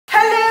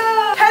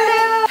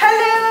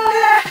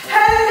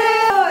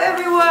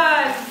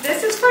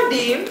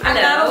team. I'm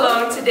not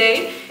alone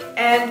today.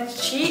 And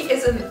she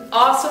is an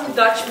awesome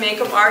Dutch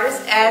makeup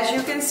artist. As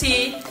you can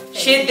see,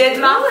 she did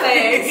my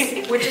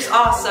face, which is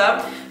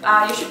awesome.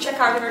 You should check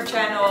out her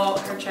channel.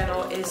 Her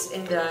channel is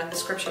in the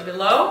description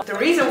below. The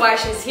reason why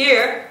she's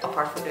here,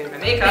 apart from doing my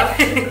makeup,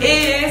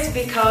 is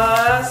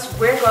because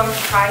we're going to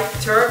try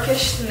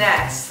Turkish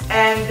snacks.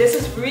 And this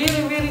is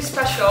really, really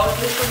special.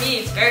 At least for me,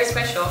 it's very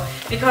special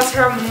because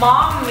her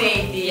mom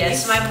made these.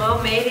 Yes, my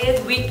mom made it.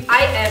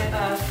 I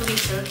am fully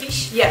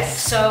Turkish.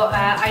 Yes. So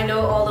I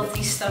know all of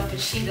these stuff, but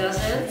she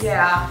doesn't.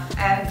 Yeah,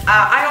 and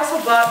I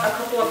also bought a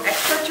couple of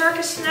extra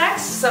Turkish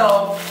snacks.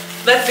 So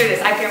let's do this.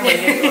 I can't wait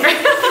anymore.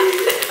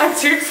 I'm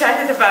too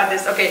excited about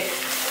this. Okay,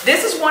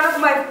 this is one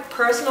of my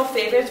personal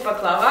favorites,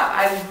 baklava.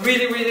 I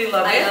really, really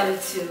love it. I love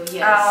it too,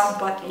 yes.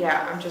 But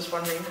yeah, I'm just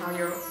wondering how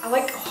you're... I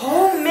like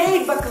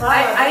homemade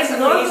baklava. I'm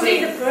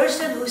normally the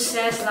person who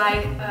says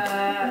like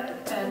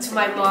to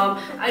my mom,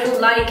 I don't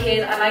like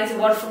it, I like the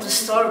one from the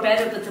store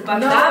better, but the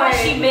baklava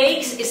she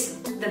makes is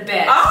the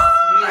best.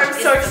 Oh, really, I'm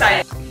so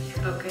excited.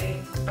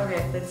 Okay.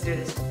 Okay, let's do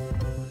this.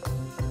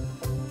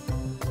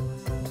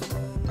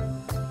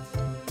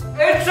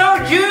 It's so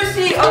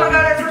juicy! Oh my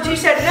god, that's what she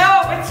said.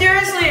 No, but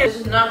seriously! This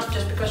is not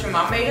just because your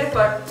mom made it,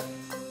 but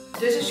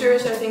this is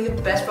seriously, I think,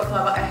 the best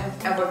baklava I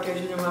have ever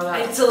tasted in my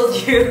life. I told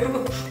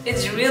you.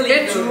 It's really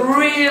good. It's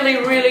really,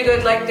 really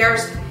good. Like,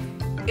 there's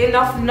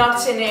enough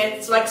nuts in it.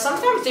 It's like,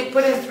 sometimes they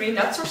put in 3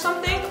 nuts or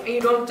something, and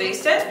you don't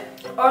taste it.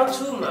 Or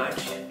too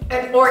much.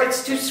 Or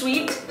it's too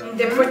sweet.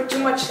 They put too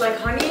much, like,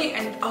 honey,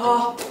 and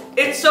oh,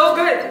 it's so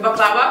good.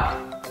 Baklava,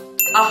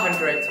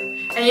 100.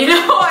 And you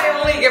know I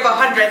only give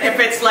 100 if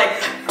it's like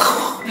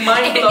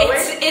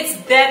mind-blowing. It's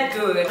that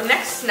good. The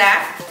next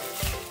snack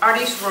are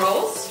these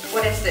rolls.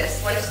 What is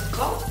this? What is it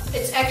called?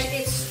 It's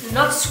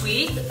not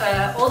sweet.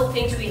 All the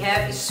things we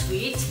have is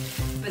sweet.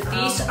 But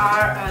these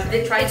are,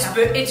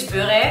 it's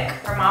burek.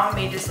 Her mom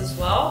made this as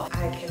well.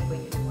 I can't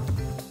wait anymore.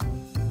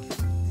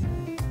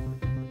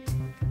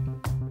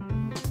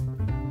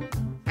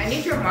 I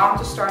need your mom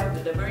to start a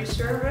delivery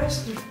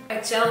service. I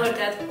tell her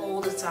that all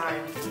the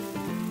time.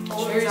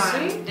 All the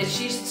time. That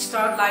she should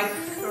start like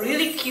a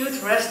really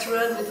cute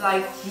restaurant with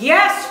like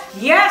yes,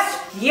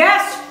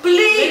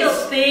 please. little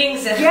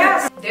things. And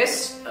yes.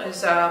 This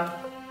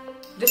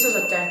is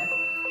a 10.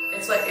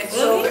 It's like it's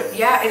so good.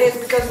 Yeah, it is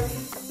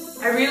because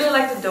I really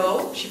like the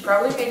dough. She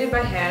probably made it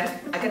by hand.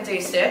 I can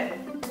taste it.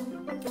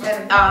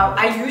 And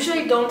I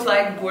usually don't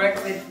like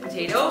burek with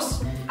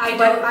potatoes. I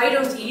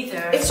don't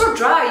either. It's so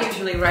dry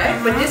usually,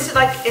 right? But this,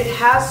 like, it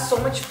has so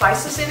much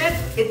spices in it.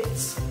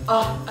 It's,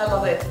 oh, I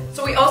love it.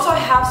 So we also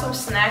have some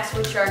snacks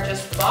which are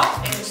just bought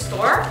in the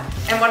store.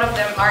 And one of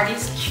them are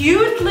these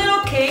cute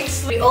little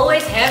cakes. We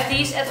always have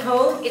these at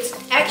home. It's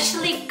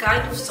actually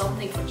kind of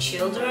something for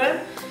children.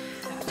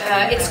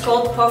 It's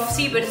called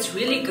Pofty, but it's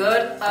really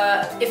good.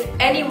 If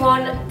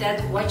anyone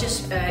that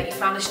watches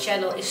Ivana's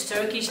channel is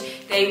Turkish,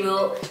 they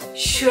will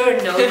sure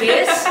know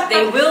this.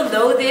 They will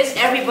know this.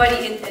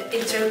 Everybody in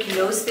Turkey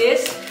knows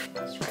this.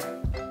 Let's try it.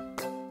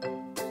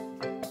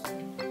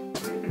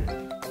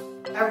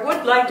 I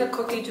would like the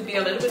cookie to be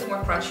a little bit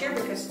more crunchier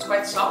because it's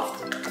quite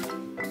soft.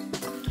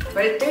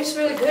 But it tastes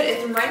really good.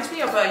 It reminds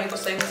me of a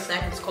Yugoslavian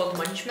snack. It's called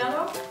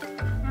munchmallow.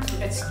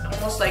 It's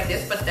almost like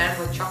this, but then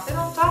with chocolate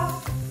on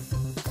top.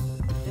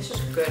 This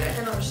is good. I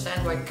can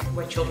understand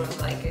why children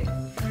like it.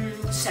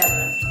 7.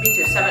 Me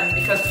too, 7,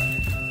 because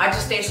I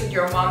just tasted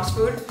your mom's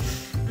food.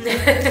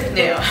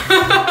 No.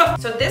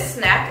 So this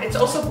snack, it's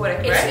also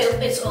burek,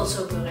 right? It's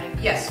also burek.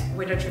 Yes,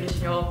 with a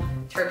traditional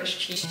Turkish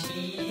cheese.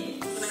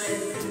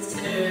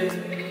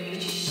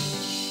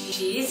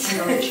 Cheese.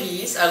 No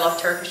cheese. I love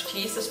Turkish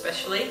cheese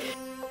especially.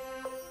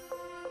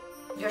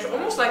 There's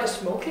almost like a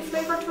smoky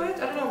flavor to it.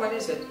 I don't know, what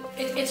is it?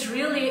 It's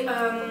really...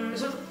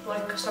 Is it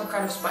like some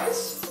kind of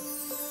spice?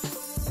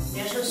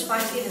 There's no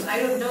spice in it. I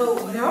don't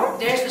know. No?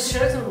 There's a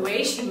certain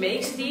way she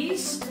makes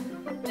these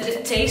that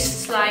it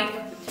tastes like...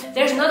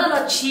 There's not a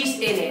lot of cheese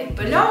in it,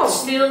 but it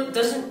still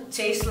doesn't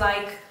taste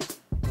like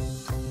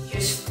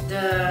just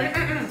the...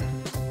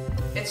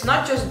 It's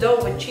not just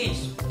dough with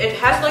cheese. It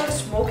has like a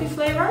smoky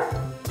flavor.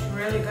 It's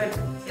really good.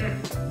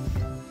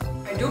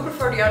 I do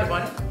prefer the other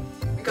one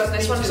because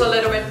this one is a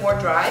little bit more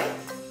dry.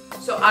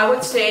 So I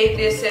would say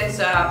this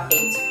is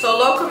 8. So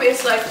lokum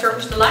is like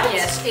Turkish delight.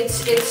 Yes,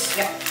 it's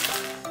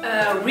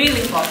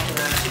really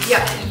popular.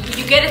 Yeah,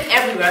 you get it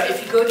everywhere.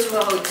 If you go to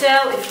a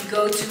hotel, if you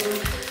go to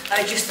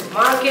just a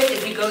market,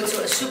 if you go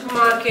to a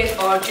supermarket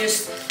or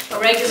just a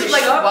regular shop. Is it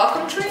like a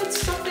welcome treat,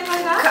 something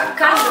like that?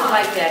 Kind of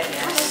like that,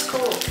 yes. That's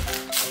cool.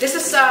 This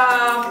is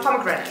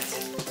pomegranate.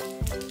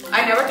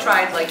 I never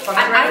tried like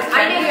pomegranate.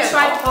 I never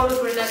tried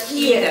pomegranate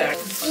either.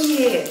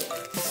 Yeah.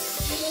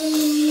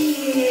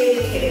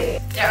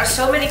 There are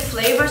so many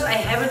flavors, I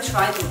haven't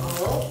tried them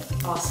all.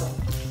 Awesome.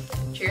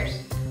 Cheers.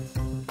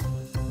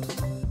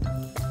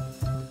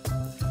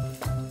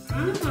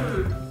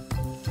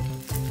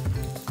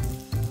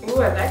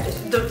 Ooh, I like this.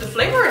 The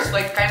flavor is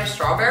like kind of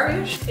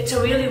strawberry-ish. It's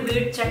a really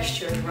weird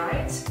texture,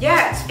 right?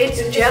 Yeah,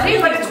 it's jelly,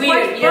 really but it's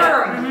weird, quite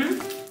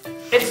firm.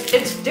 It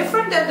it's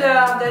different than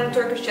the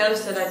Turkish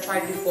jellies that I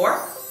tried before.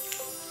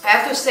 I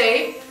have to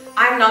say,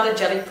 I'm not a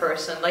jelly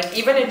person. Like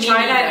even in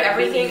China and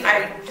everything,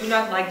 I do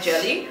not like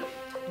jelly.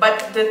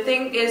 But the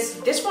thing is,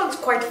 this one's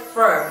quite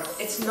firm.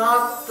 It's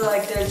not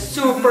like the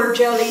super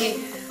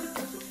jelly,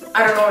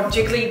 I don't know,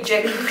 jiggly.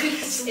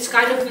 It's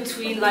kind of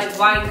between like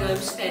wine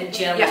gums and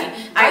jelly. Yeah,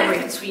 I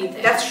agree. Between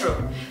them. That's true.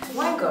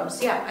 Wine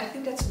gums, yeah, I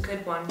think that's a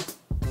good one.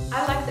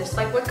 I like this.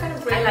 Like what kind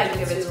of grade would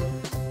you give it?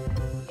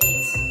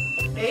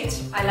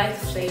 8. I like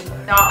the flavor.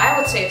 No, I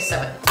would say a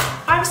 7.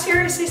 I'm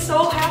seriously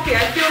so happy.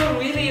 I feel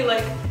really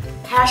like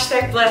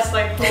 #blessed,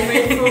 like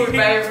homemade food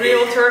by a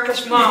real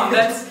Turkish mom.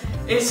 That's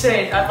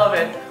insane. I love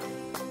it.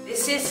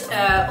 This is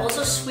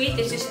also sweet.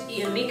 This is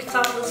irmik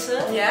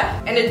tatlısı.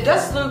 Yeah, and it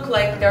does look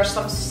like there's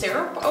some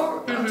syrup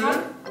on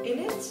top in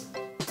it.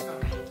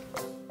 Okay.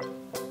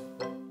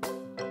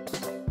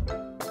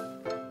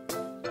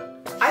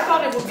 I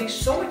thought it would be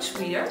so much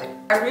sweeter.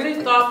 I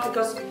really thought,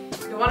 because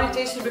the one I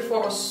tasted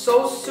before was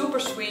so super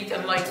sweet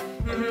and like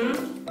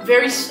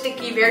very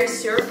sticky, very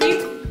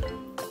syrupy.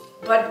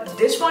 But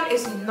this one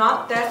is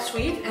not that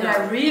sweet, and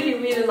I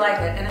really like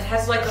it. And it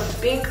has like a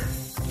big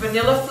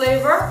vanilla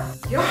flavor.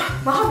 Your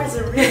mom is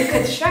a really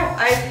good chef.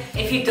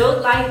 If you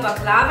don't like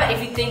baklava,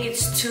 if you think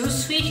it's too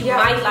sweet, you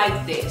might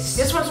like this.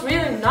 This one's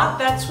really not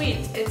that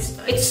sweet.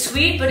 It's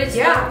sweet, but it's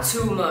not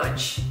too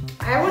much.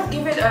 I would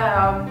give it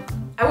an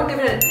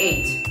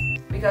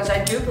 8 because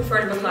I do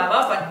prefer the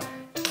baklava, but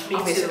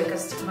obviously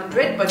because it's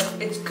 100, but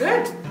it's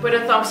good. Put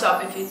a thumbs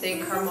up if you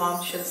think her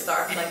mom should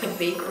start like a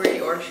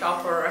bakery or a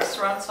shop or a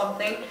restaurant,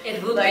 something.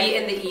 It would be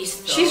in the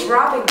East though. She's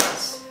robbing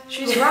us.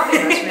 She's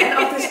robbing us, man,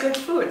 of this good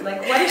food.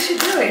 Like, what is she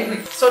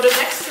doing? So the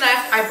next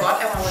snack I bought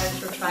and I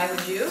wanted to try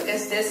with you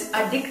is this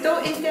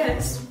Adicto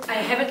Intense. I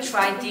haven't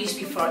tried these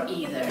before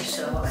either,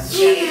 so I'm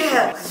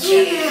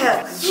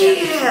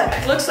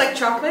It looks like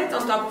chocolate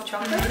on top of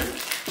chocolate.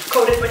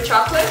 Coated with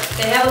chocolate.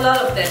 They have a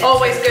lot of that.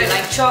 Always good.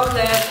 Like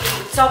chocolate,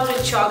 topped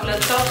with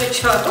chocolate, topped with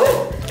chocolate.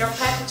 Ooh, they're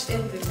packaged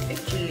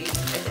individually.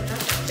 I did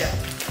not know that.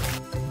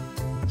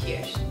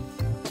 Cheers.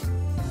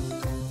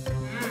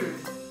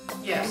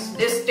 Yes,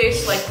 this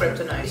tastes like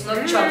kryptonite. It's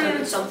not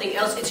chocolate, it's something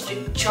else, it's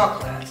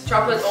chocolate.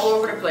 Chocolate all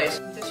over the place.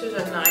 This is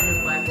a 9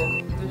 in my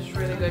book. This is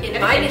really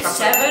good. Mine is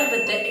 7,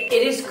 but it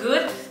is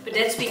good, but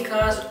that's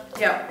because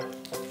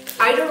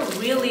I don't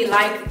really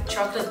like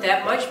chocolate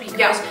that much,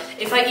 because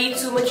if I eat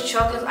too much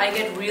chocolate I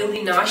get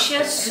really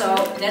nauseous, so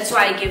that's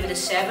why I give it a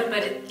 7,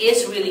 but it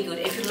is really good.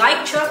 If you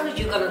like chocolate,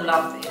 you're gonna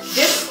love this.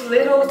 This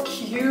little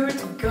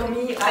cute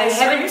gummy ice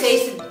I haven't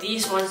tasted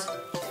these ones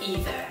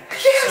either.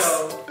 Yes!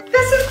 So.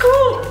 This is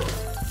cool!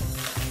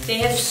 They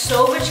have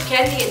so much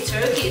candy in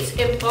Turkey, it's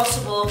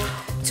impossible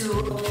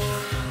to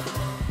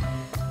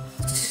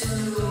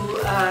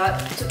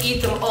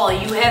eat them all.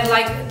 You have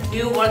like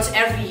new ones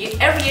every year.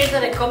 Every year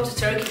that I come to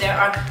Turkey, there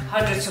are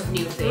hundreds of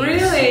new things.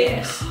 Really?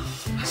 Yes.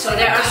 So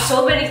there are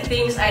so many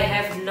things I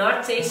have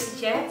not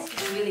tasted yet.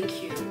 It's really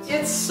cute.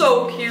 It's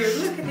so cute.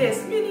 Look at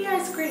this. Mini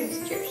ice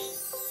creams. Cheers.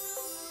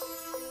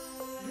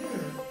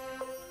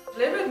 A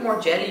little bit more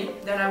jelly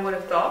than I would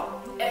have thought.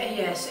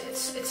 Yes,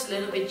 it's a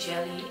little bit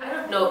jelly. I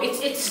don't know.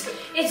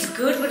 It's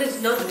good, but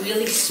it's not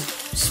really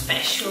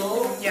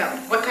special. Yeah.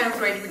 What kind of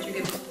grade would you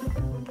give it?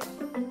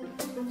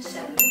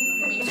 7.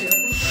 Me too.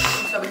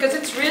 So because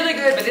it's really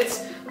good, but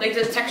it's like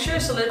the texture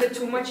is a little bit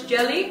too much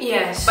jelly.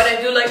 Yes. But I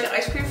do like the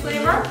ice cream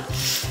flavor.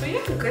 So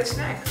yeah, good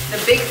snack.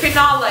 The big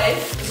finale.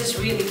 This is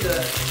really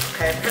good.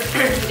 Okay.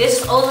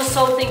 This is also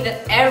something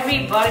that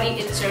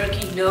everybody in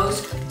Turkey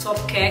knows. Top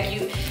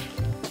cake.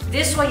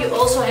 This one you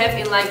also have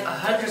in like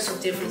hundreds of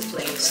different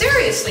flavors.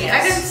 Seriously, yes.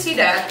 I didn't see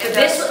that.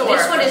 This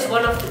one is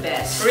one of the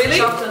best. Really?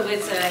 Chocolate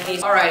with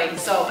hazelnut. Alrighty,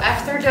 so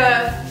after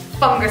the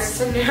fungus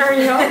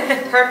scenario,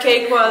 her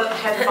cake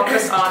had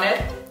fungus on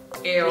it.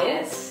 Ew.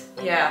 Yes.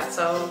 Yeah.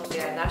 So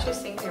yeah, now she's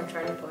thinking I'm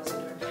trying to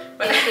poison her.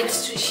 But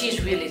she's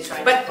really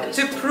trying. But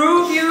to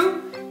prove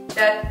you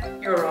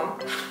that you're wrong,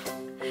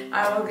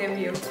 I will give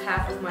you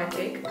half of my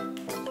cake.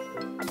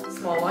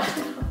 Small one.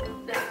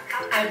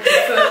 I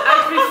prefer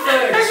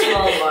the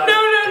small one.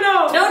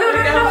 No.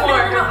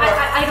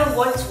 I don't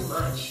want too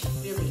much.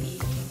 Really.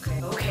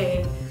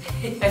 Okay.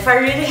 If I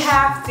really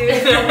have to.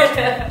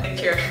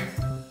 Cheers.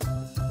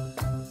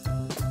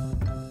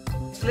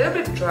 It's a little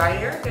bit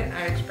drier than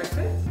I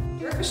expected.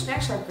 Turkish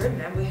snacks are good,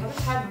 man. We haven't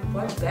had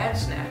one bad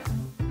snack.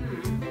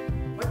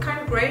 What kind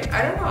of grade?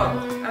 I don't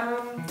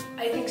know.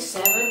 I think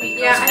 7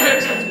 because I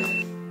think so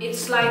too.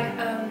 It's like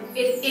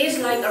it is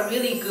like a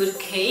really good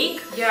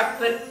cake. Yeah,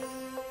 but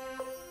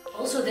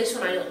also this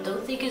one I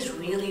don't think is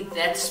really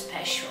that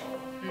special.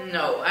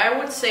 No, I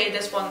would say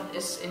this one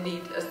is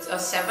indeed a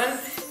 7,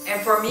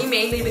 and for me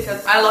mainly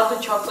because I love the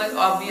chocolate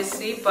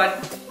obviously,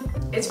 but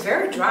it's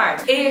very dry.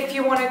 If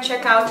you want to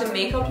check out the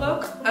makeup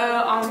look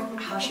on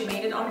how she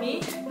made it on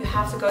me, you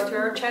have to go to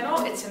her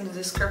channel. It's in the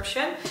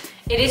description.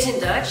 It is in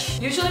Dutch.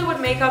 Usually with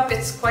makeup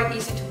it's quite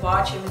easy to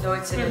watch even though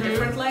it's in a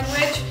different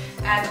language,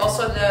 and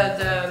also the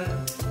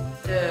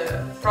the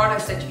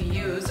products that you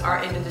use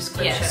are in the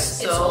description.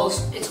 Yes, so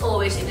it's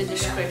always in the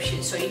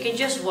description, so you can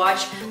just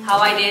watch how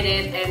I did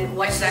it and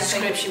watch the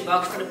description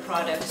box for the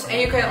products. And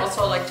you can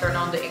also like turn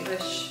on the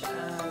English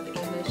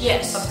subtitles.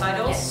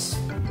 Yes.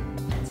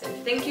 That's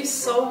it. Thank you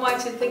so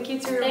much, and thank you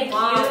to your Thank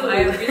mom. you.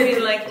 I really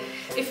like.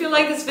 If you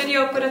like this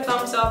video, put a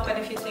thumbs up, and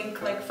if you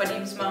think like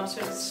Fadim's mom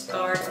should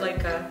start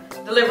like a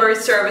delivery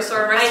service or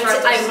a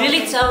restaurant, I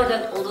really tell her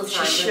that all the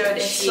time. she should.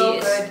 It's so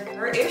good.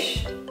 Her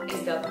ish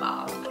is the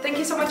mom. Thank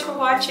you so much for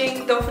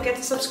watching. Don't forget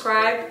to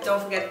subscribe.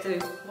 Don't forget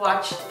to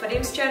watch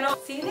Fadim's channel.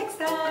 See you next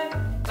time.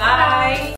 Bye.